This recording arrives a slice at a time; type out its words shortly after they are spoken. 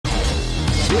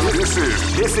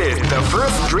This is the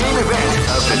first dream event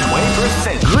of the 21st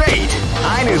century. Great!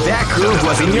 I knew that groove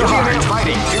was in your heart.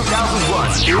 Fighting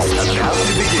 2001 is about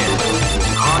to begin.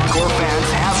 Hardcore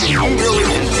fans have been eagerly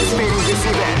anticipating this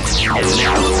event, and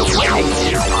now the waiting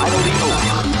is finally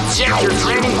over. Check your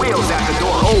training wheels at the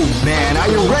door. Oh man,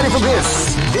 are you ready for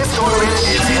this? This tournament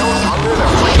is held under the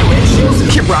regulations.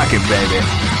 Keep rocking, baby.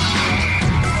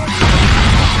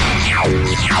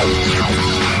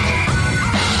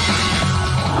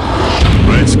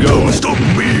 Let's go. Stop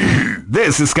me.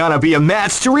 This is gonna be a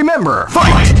match to remember.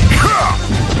 Fight!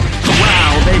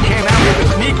 Wow, they came out with a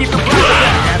sneaky surprise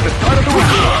attack at the start of the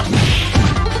round.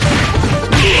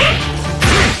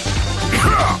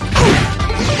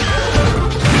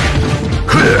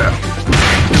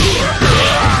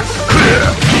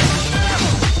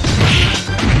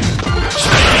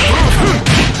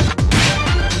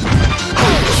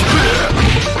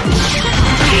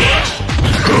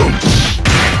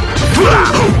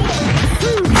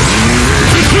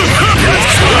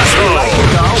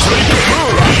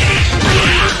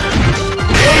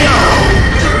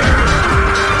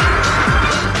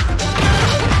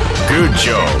 Good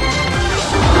job.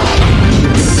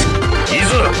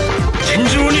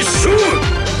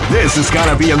 This is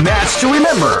gonna be a match to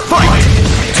remember. Fight!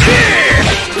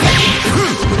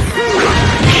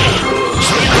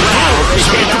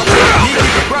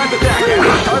 Surprise attack at the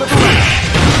start of the round.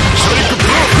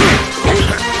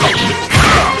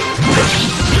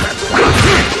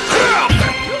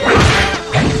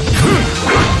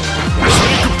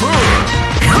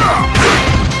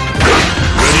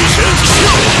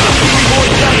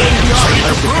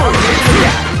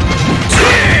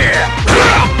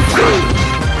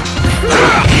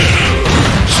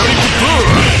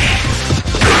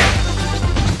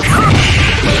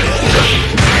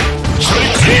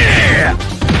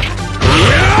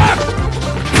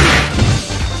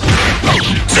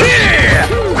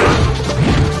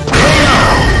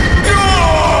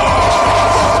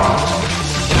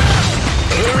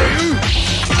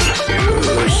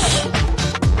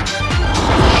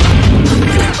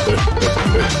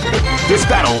 This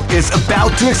battle is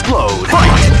about to explode.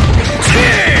 Fight!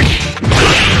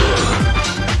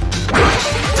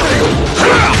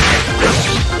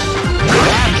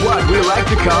 That's what we like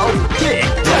to call big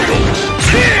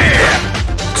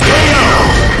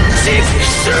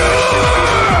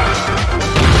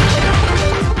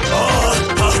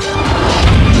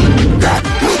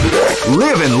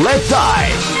Live and let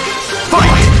die.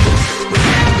 Fight!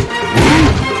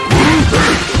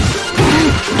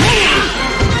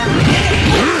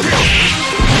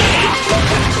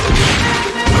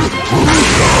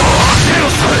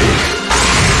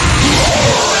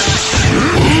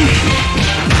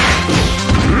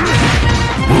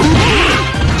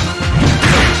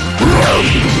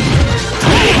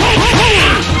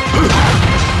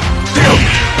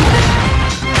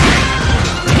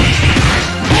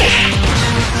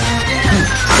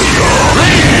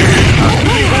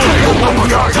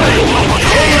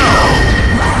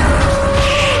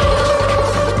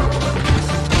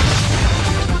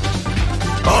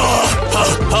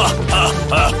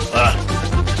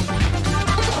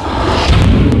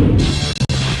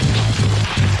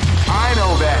 I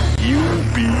know that you'll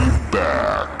be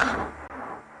back.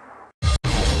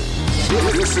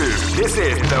 This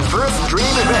is the first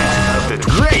dream event of the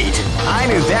Great! I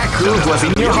knew that groove was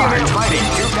in your heart. Fighting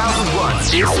 2001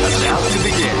 is about to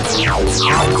begin.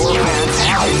 Hardcore fans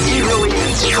have been eagerly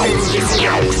anticipating this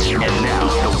event, and now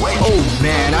the wait. Oh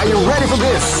man, are you ready for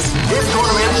this? This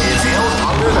tournament is held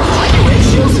under the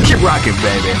regulations. Keep rocking,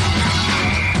 baby.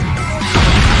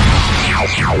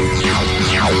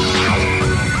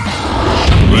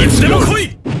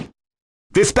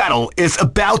 This battle is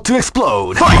about to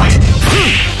explode. Fight!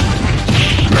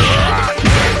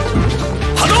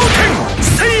 Hadouken!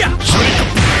 Seiya!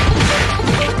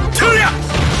 Tuya!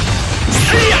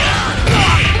 Seiya!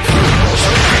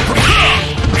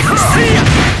 Seiya!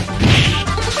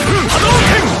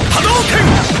 Hadouken! Hadouken!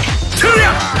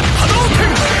 Tuya!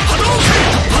 Hadouken! Hadouken!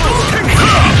 Hadouken!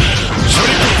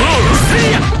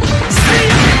 Seiya!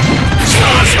 Seiya!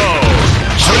 Shasho!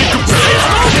 Hadouken!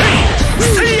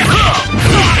 Seiya!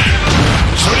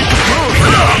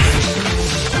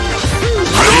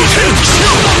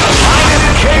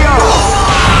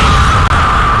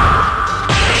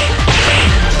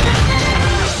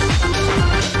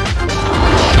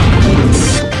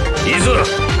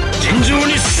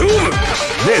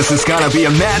 This is gonna be a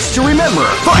match to remember.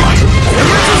 Fight!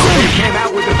 He came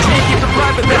out with a cheeky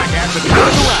surprise attack at the start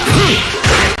of the round.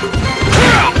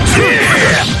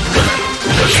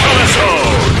 Shasho!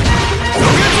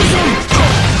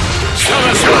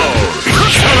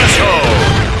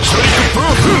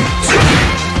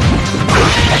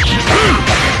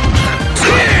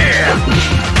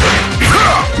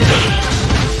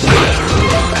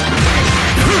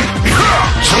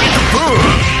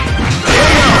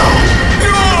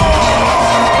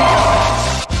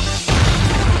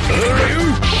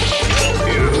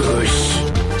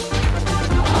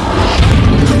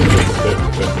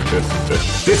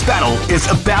 This battle is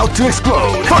about to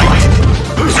explode. Fight!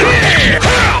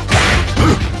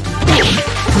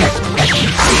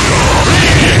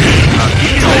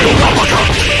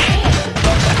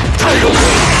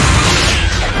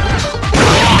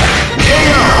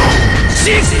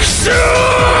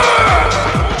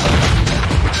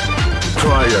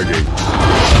 Try again.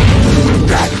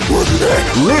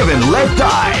 Live and let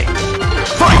die.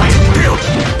 Fight!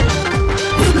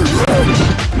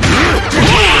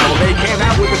 They came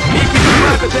out with a sneaky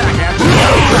surprise attack after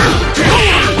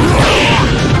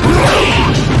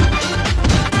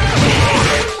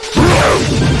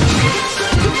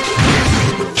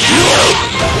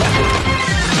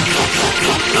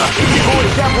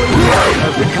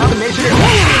of the combination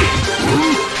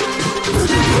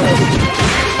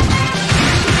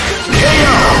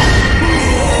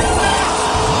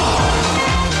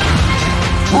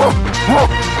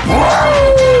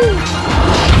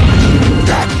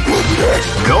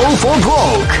Go for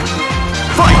broke!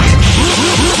 Fight!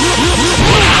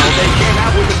 They came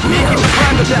out with a sneaky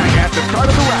surprise attack at the start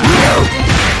of the round.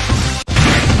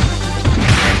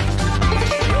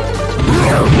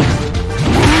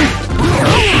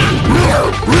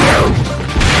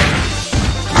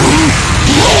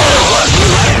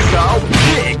 Go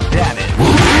big damage!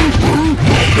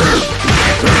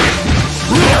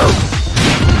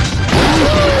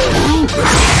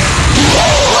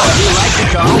 You like to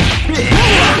go big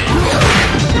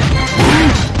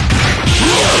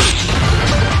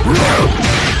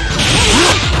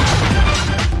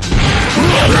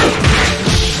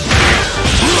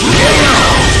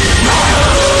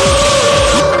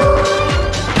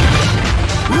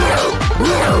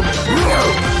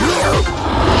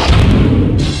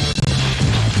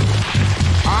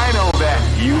I know that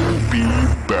you'll be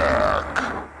back.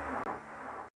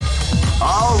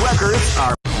 All records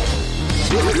are.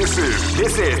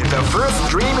 This is the first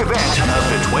dream event of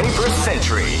the 21st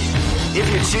century. If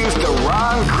you choose the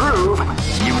wrong groove,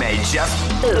 you may just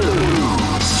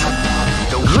lose.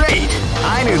 The great!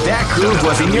 I knew that groove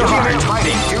was in your heart.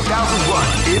 Fighting 2001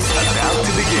 is about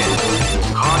to begin.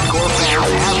 Hardcore fans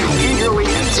have been eagerly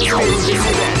anticipating this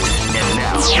event, and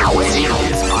now the waiting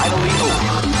is finally over.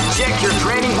 Check your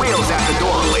training wheels at the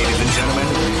door, ladies and gentlemen.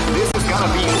 This is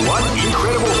gonna be one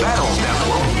incredible battle that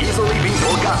won't easily be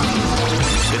forgotten.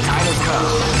 The time has come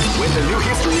when the new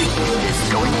history is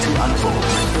going to unfold.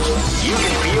 You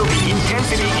can feel the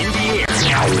intensity in the air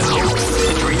as the hopes,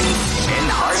 dreams,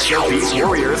 and hearts of these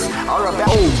warriors are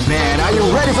about. Oh man, are you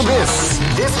ready for this?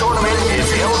 This tournament is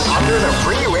held under the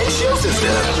free ratio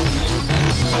system.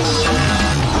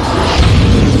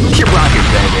 Keep rocking,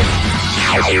 baby.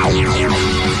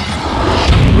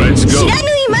 Let's go.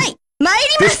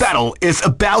 This battle is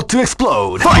about to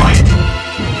explode. Fight!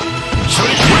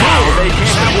 Wow, they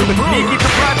came out with a sneaky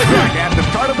surprise attack at the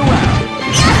start of the round.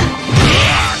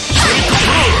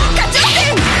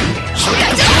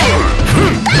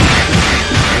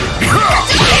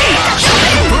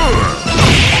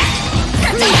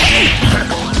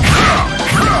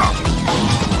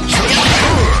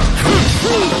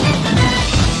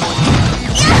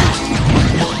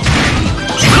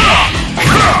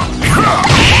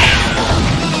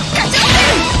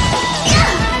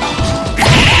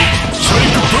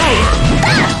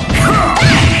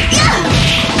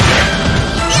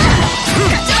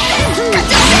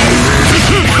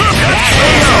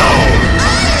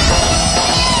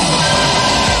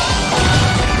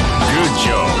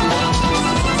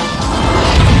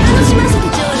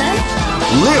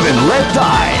 Live and let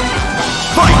die.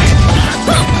 Fight!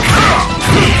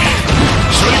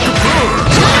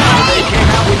 They came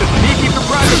out with a sneaky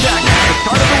surprise attack at the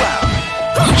start of the round.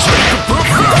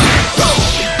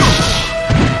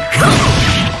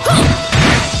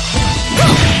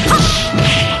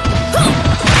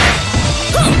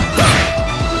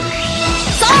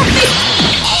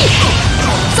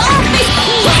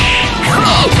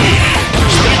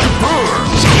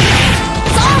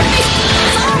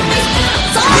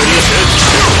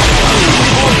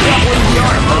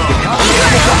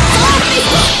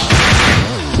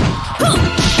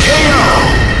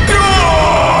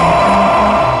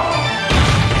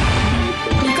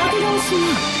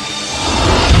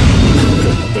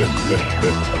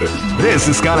 This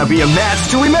is gonna be a match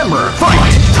to remember. Fight!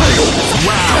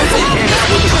 Wow, they came out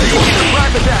with a sneaky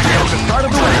surprise attack at the start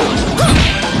of the round.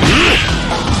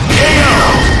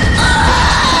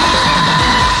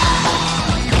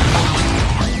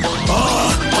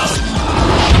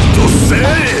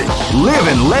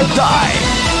 die.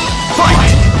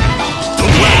 Fight!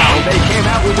 Wow, they came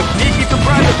out with a sneaky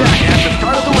surprise attack at the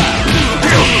start of the round.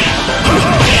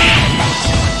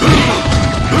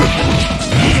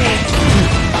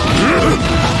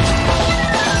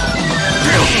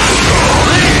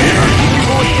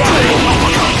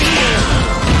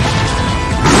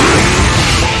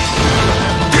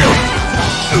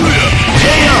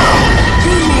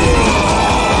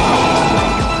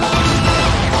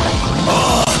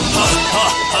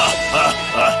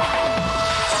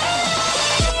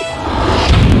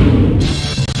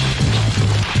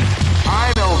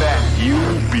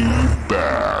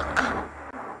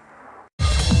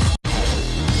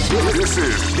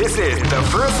 This is the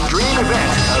first dream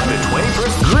event of the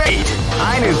 21st. Great!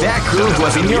 I knew that groove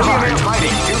was in your heart.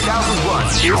 Fighting 2001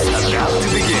 is about to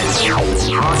begin.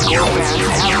 Hardcore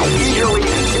fans have been eagerly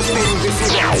anticipating this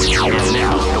event, and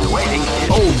now the waiting.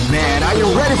 Oh man, are you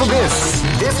ready for this?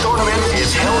 This tournament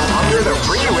is held under the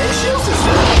free ratio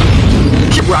system.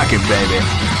 Keep rocking, baby.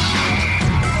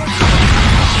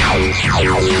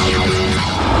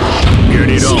 Get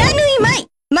it on.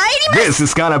 This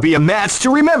is gonna be a match to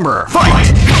remember.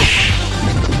 Fight!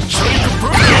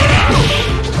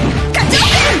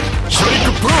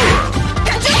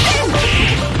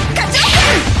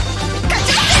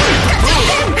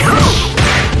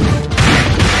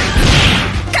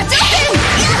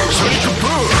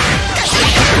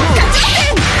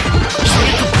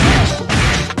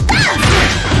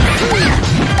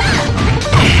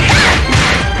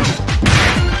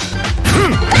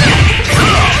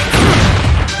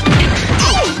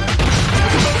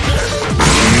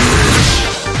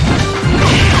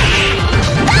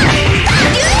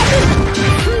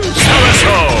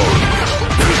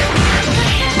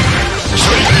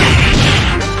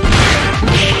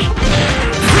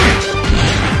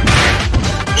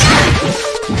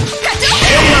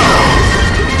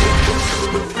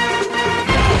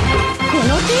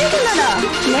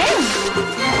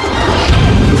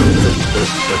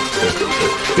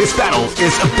 This battle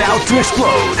is about to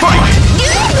explode. Fight!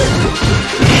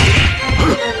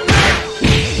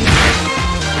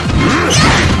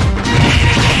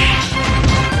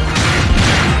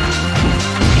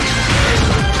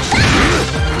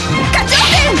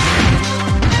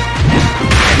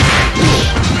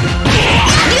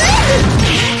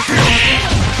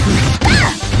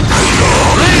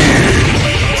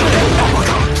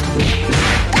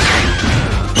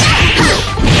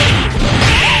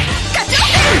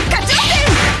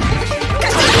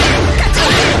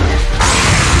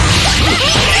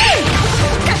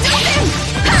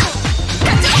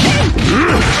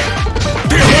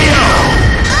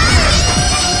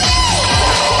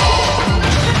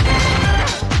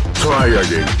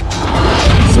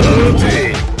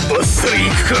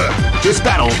 This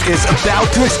battle is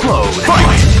about to explode.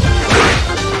 Fight!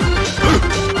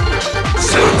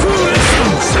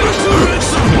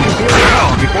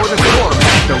 Before the score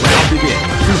makes the round begin.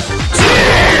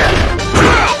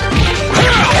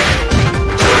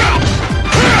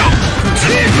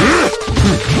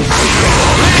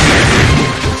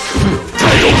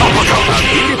 Beautiful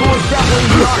grappling start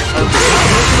of the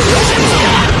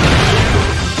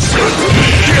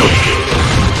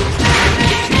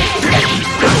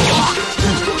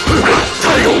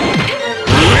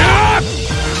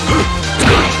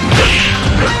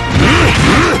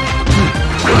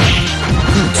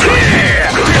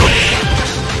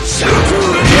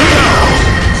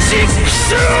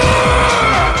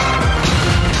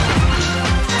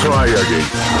Try again.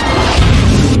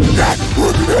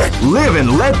 Live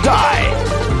and let die.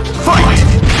 Fight!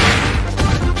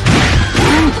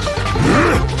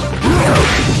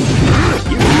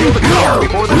 You feel the power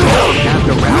before the round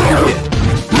after round begins.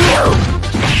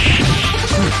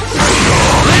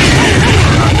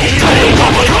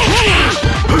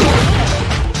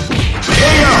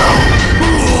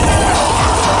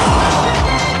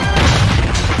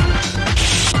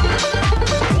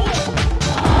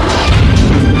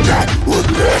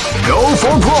 Go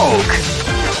for broke!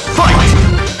 Fight!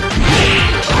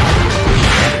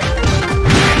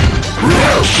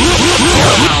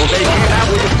 Now they came out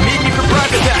with a sneaky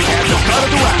surprise attack at the start of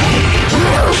the round.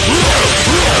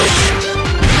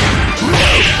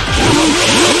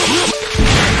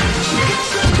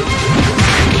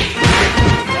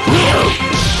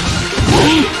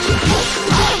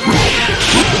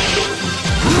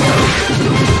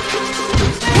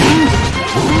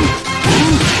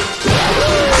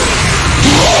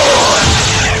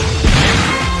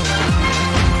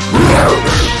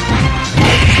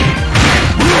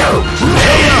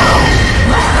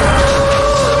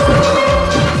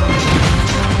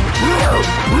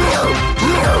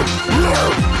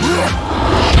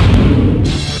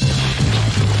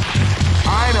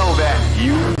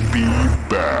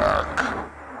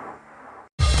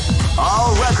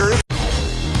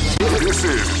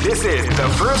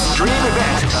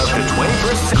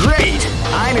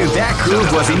 groove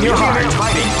was in your heart.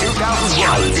 Fighting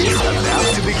 2001 is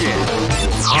about to begin.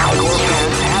 Hardcore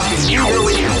fans have been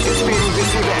eagerly anticipating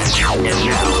this event, and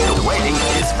now the waiting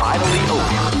is finally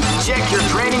over. Check your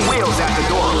training wheels at the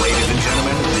door, ladies and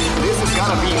gentlemen. This is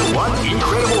gonna be one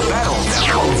incredible battle that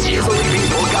won't easily be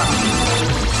forgotten.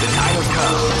 The time has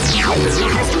come. The new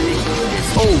history is...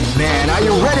 Oh man, are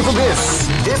you ready for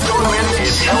this? This tournament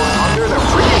is held under the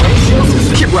free ratio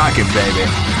system. Keep rocking,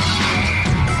 baby.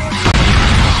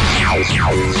 Get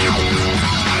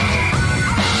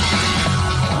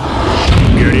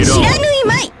it on.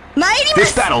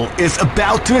 This battle is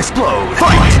about to explode.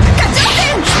 Fight!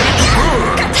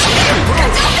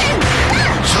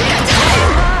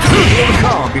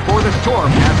 Calm before the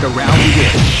storm as the round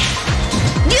begins.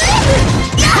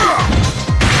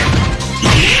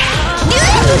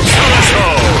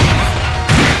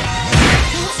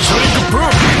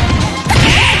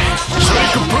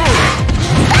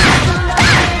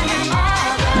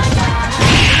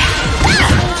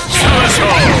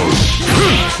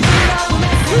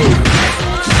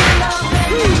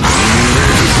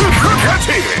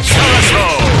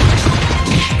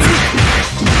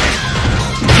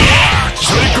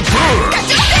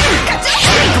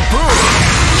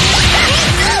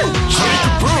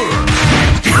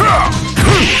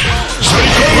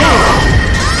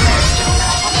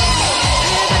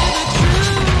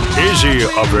 Easy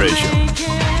operation.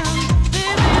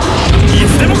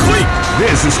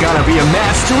 This is gonna be a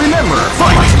match to remember.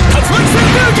 Fight!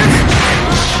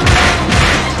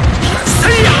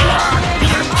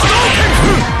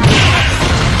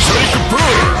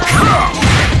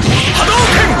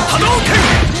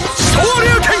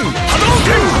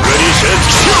 Ready, set,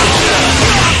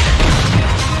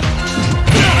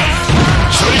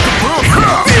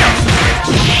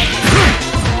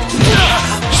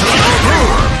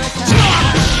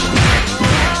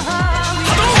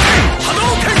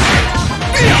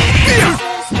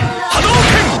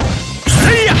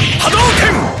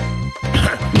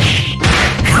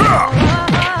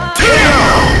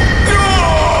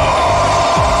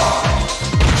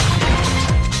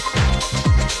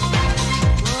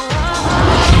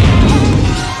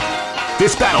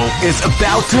 This battle is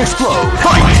about to explode.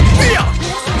 Fight!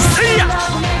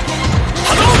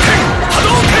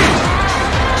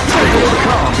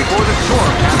 Calm before the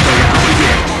storm as the round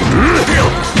begins.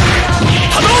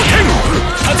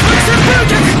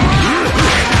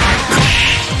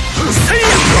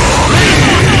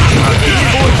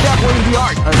 Before tackling the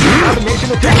art of the combination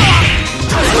attack.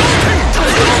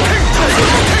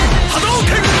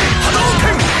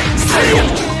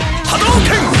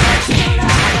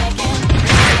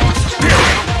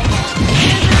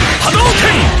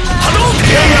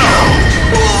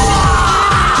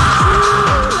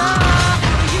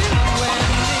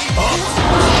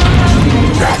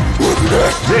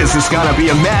 This is gonna be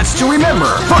a match to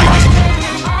remember. Fight!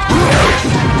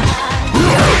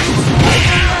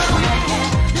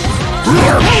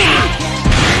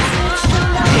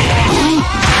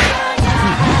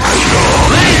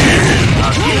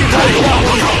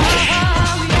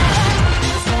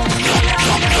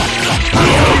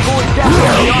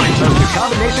 The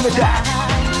combination attack.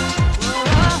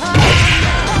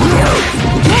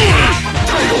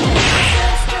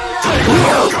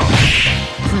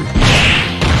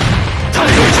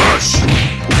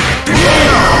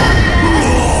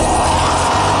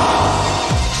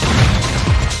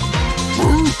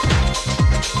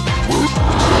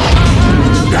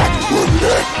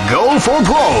 Go for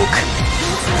broke.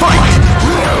 Fight!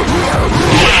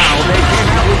 Wow, they came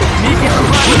out with a sneaky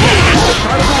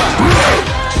surprise at the start of the round.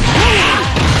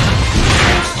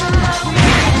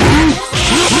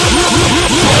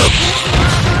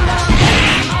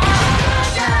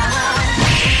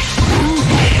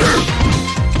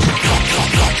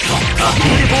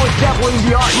 Beautiful exampling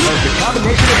the art of the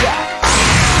combination attack.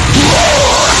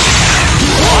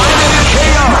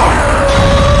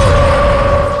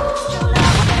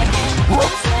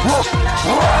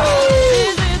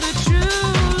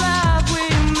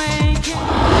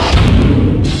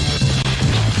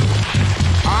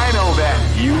 I know that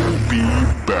you'll be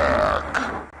back.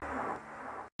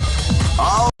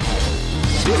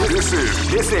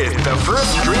 This is the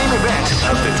first dream event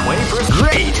of the 21st.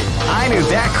 Great! I knew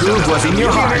that groove was in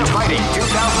your heart. Fighting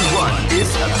 2001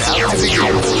 is about to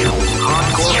begin.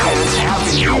 Hardcore fans have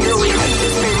been eagerly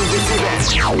anticipating this event,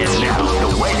 and now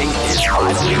the waiting is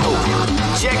finally over.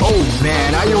 Check. Oh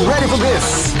man, are you ready for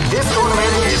this? This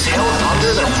tournament is held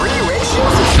under the free ratio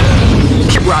system.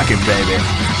 Keep rocking, baby.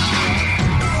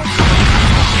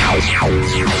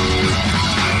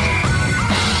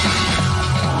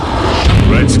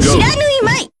 Let's go.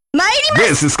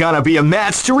 This is gonna be a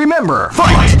match to remember.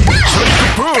 Fight!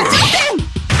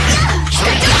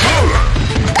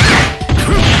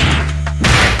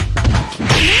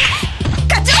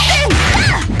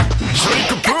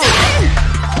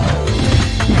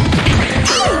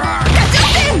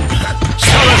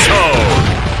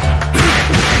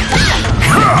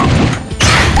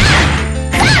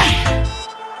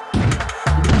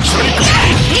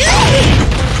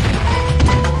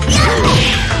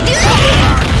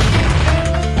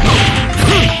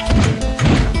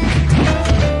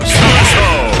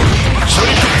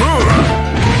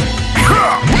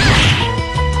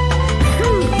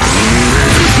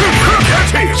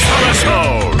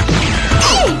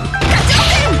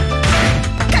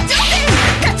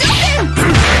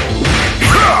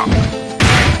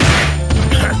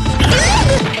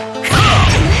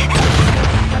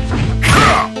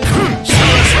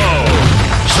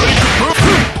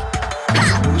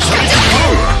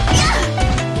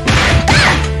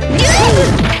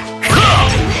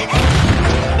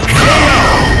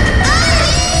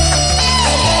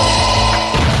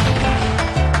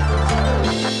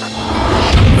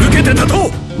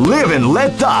 Live and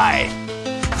let die.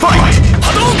 Fight!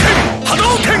 Hadouken!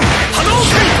 Hadouken!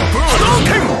 Hadouken!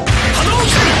 Hadouken!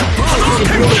 Hadouken!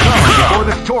 Hadouken! Before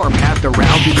the storm has the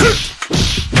round begin.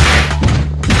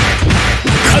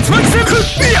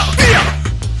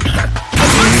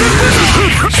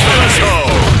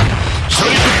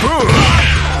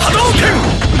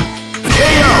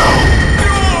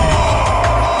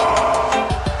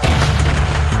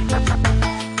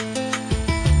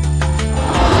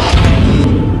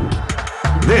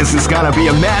 This is gonna be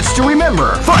a match to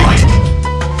remember. Fight!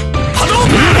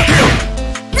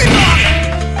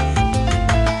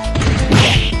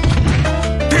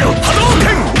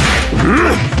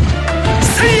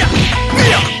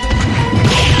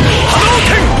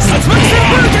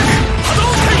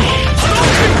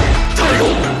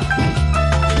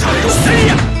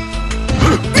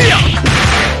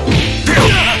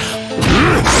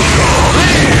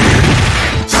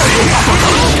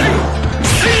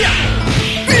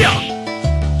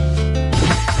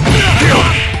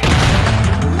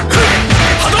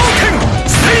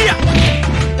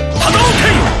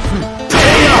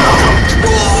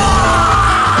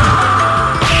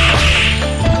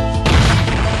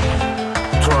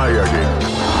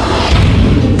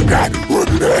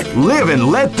 Live and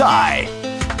let die.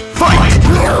 Fight!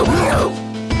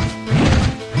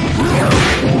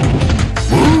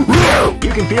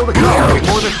 You can feel the cover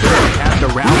before the storm has the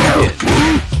round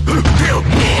begin.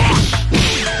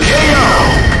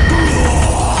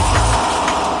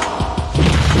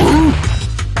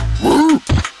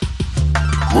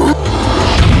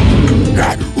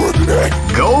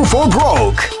 Go for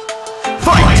broke.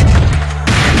 Fight!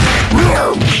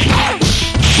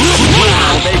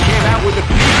 They came out with a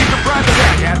sneaky surprise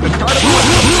attack at the start of the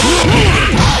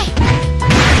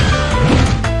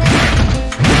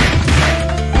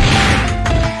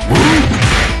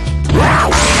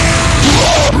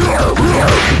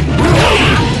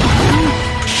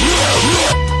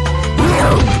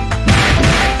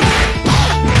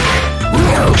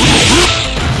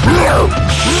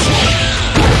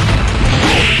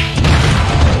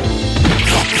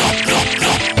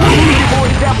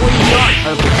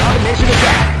of the combination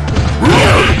attack.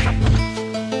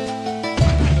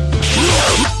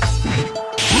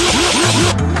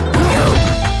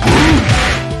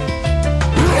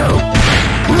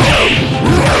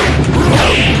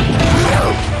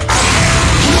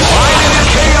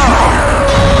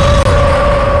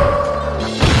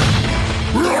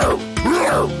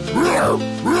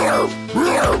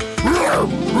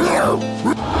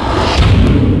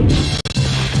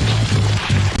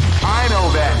 I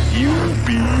know that you'll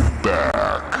be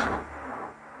back.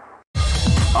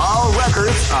 All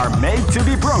records are made to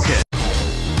be broken.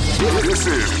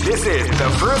 This is the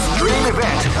first dream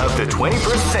event of the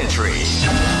 21st century.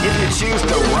 If you choose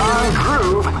the wrong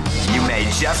groove, you may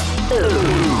just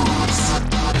lose.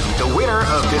 The winner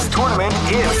of this tournament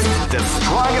is the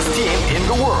strongest team in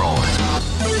the world.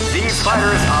 These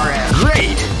fighters are as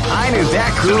great. I knew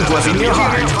that groove was in your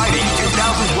heart. Fighting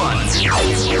 2001.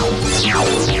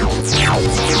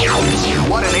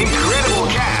 What an incredible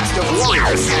cast of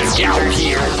warriors has gathered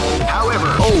here. However,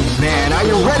 oh man, are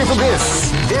you ready for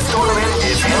this? This tournament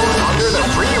is held under the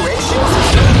free ratio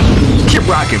system. Keep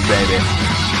rocking, baby.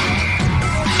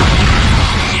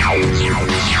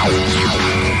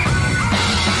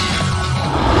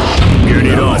 Get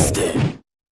it on.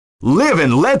 Live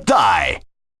and let die.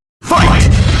 Fight!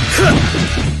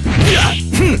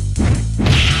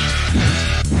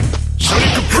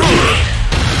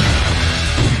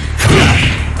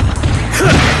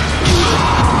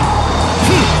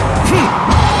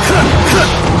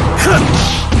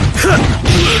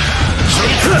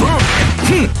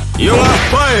 You are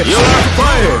fire! You are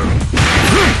fire!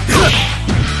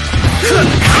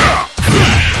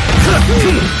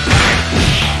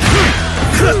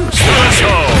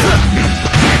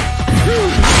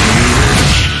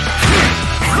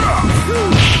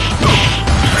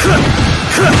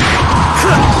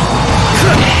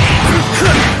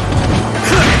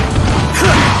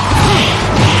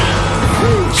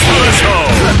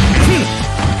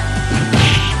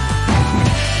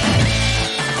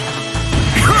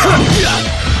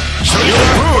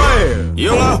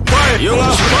 You are fire! You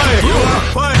are fire! You are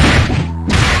fire!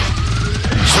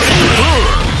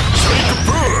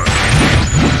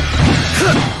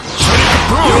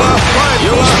 You are fire!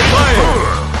 You are fire!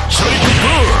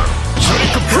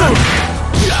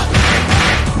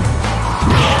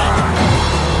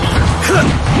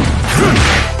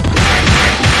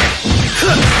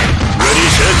 Ready,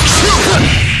 set, shoot!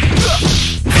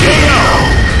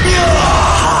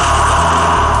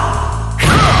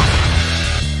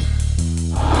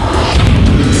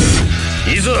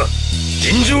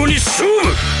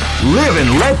 Live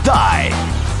and let die.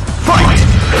 Fight!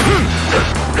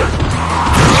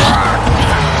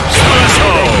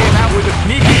 Came out with a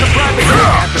sneaky surprise at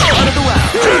the start of the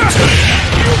round.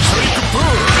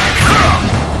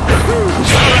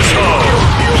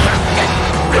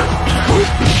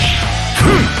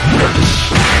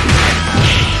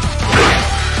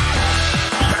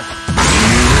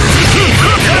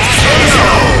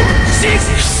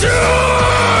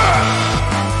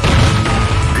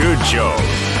 Good job.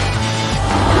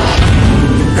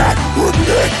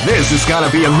 This is gonna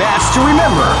be a match to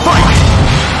remember. Fight!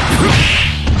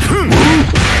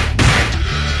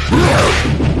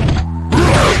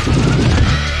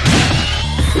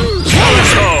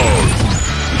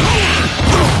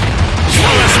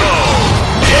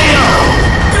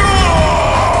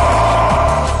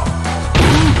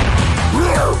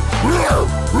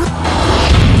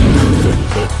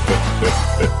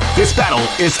 This battle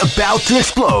is about to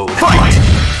explode. Fight!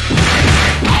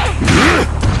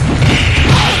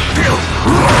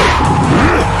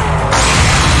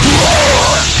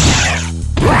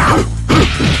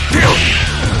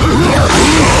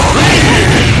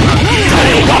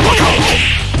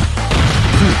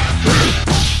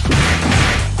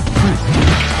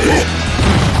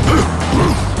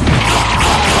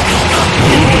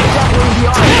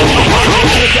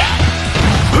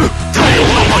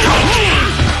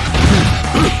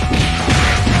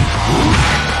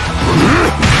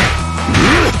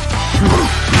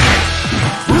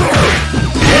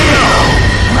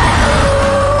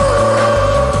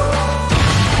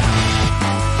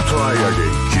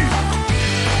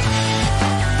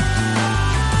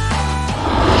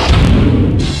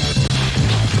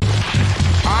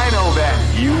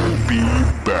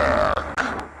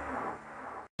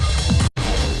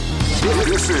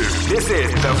 This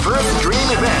is the first dream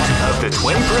event of the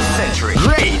 21st century.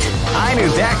 Great! I knew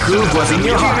that groove was in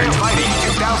your heart. Fighting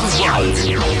 2001.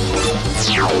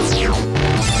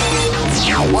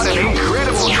 What an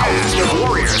incredible cast of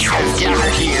warriors has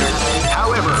gathered here.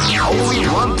 However, only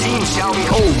one team shall be.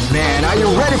 Oh man, are you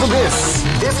ready for this?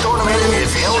 This tournament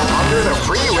is held under the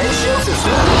free ratio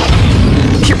system.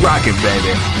 Keep rocking,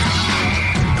 baby.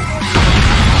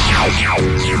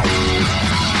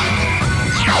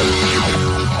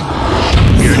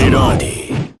 Get on.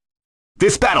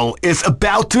 This battle is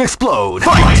about to explode.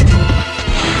 Fight!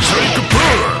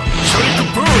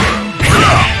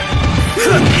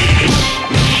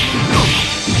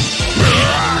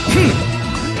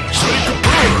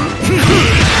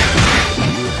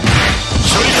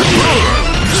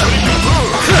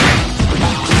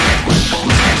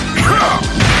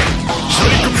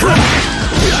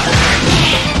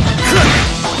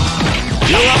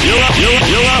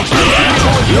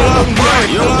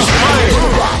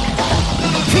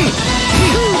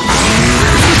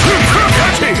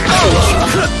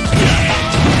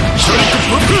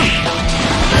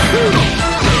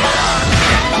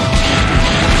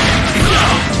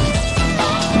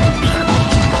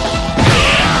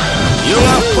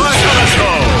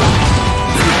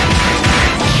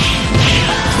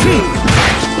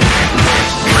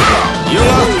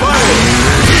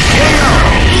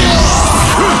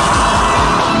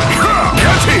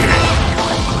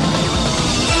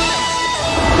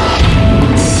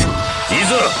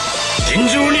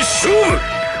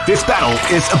 This battle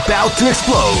is about to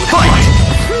explode. Fight!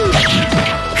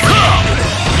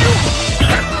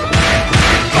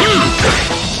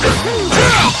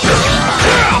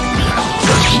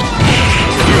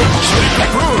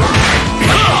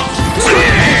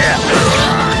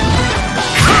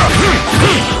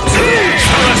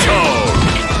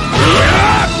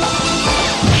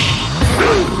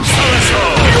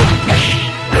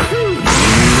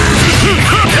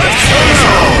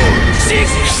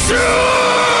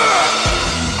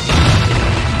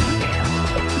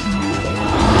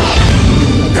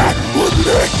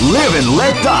 Live and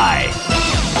let die.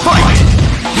 Fight!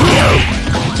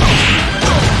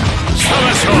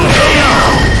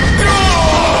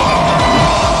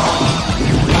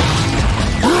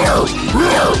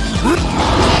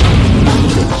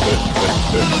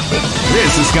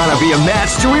 This is gonna be a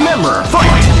match to remember.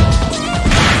 Fight!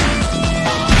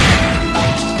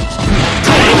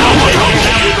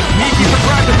 Sneaky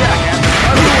surprise attack at the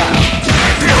start of the round.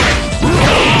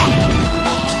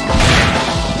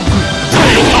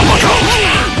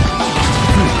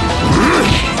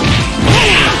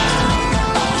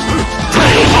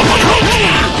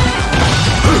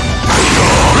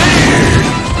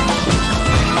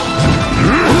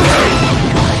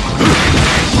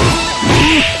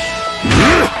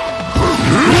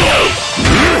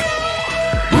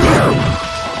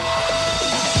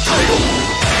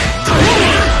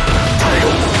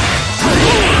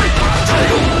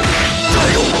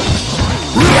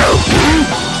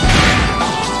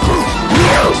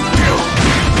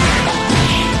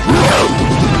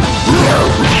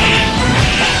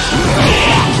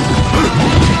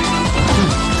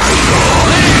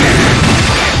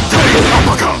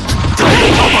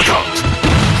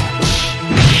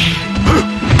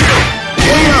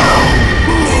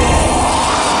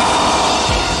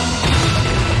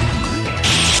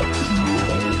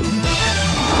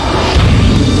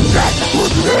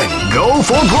 Go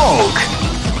for broke!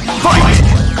 Fight!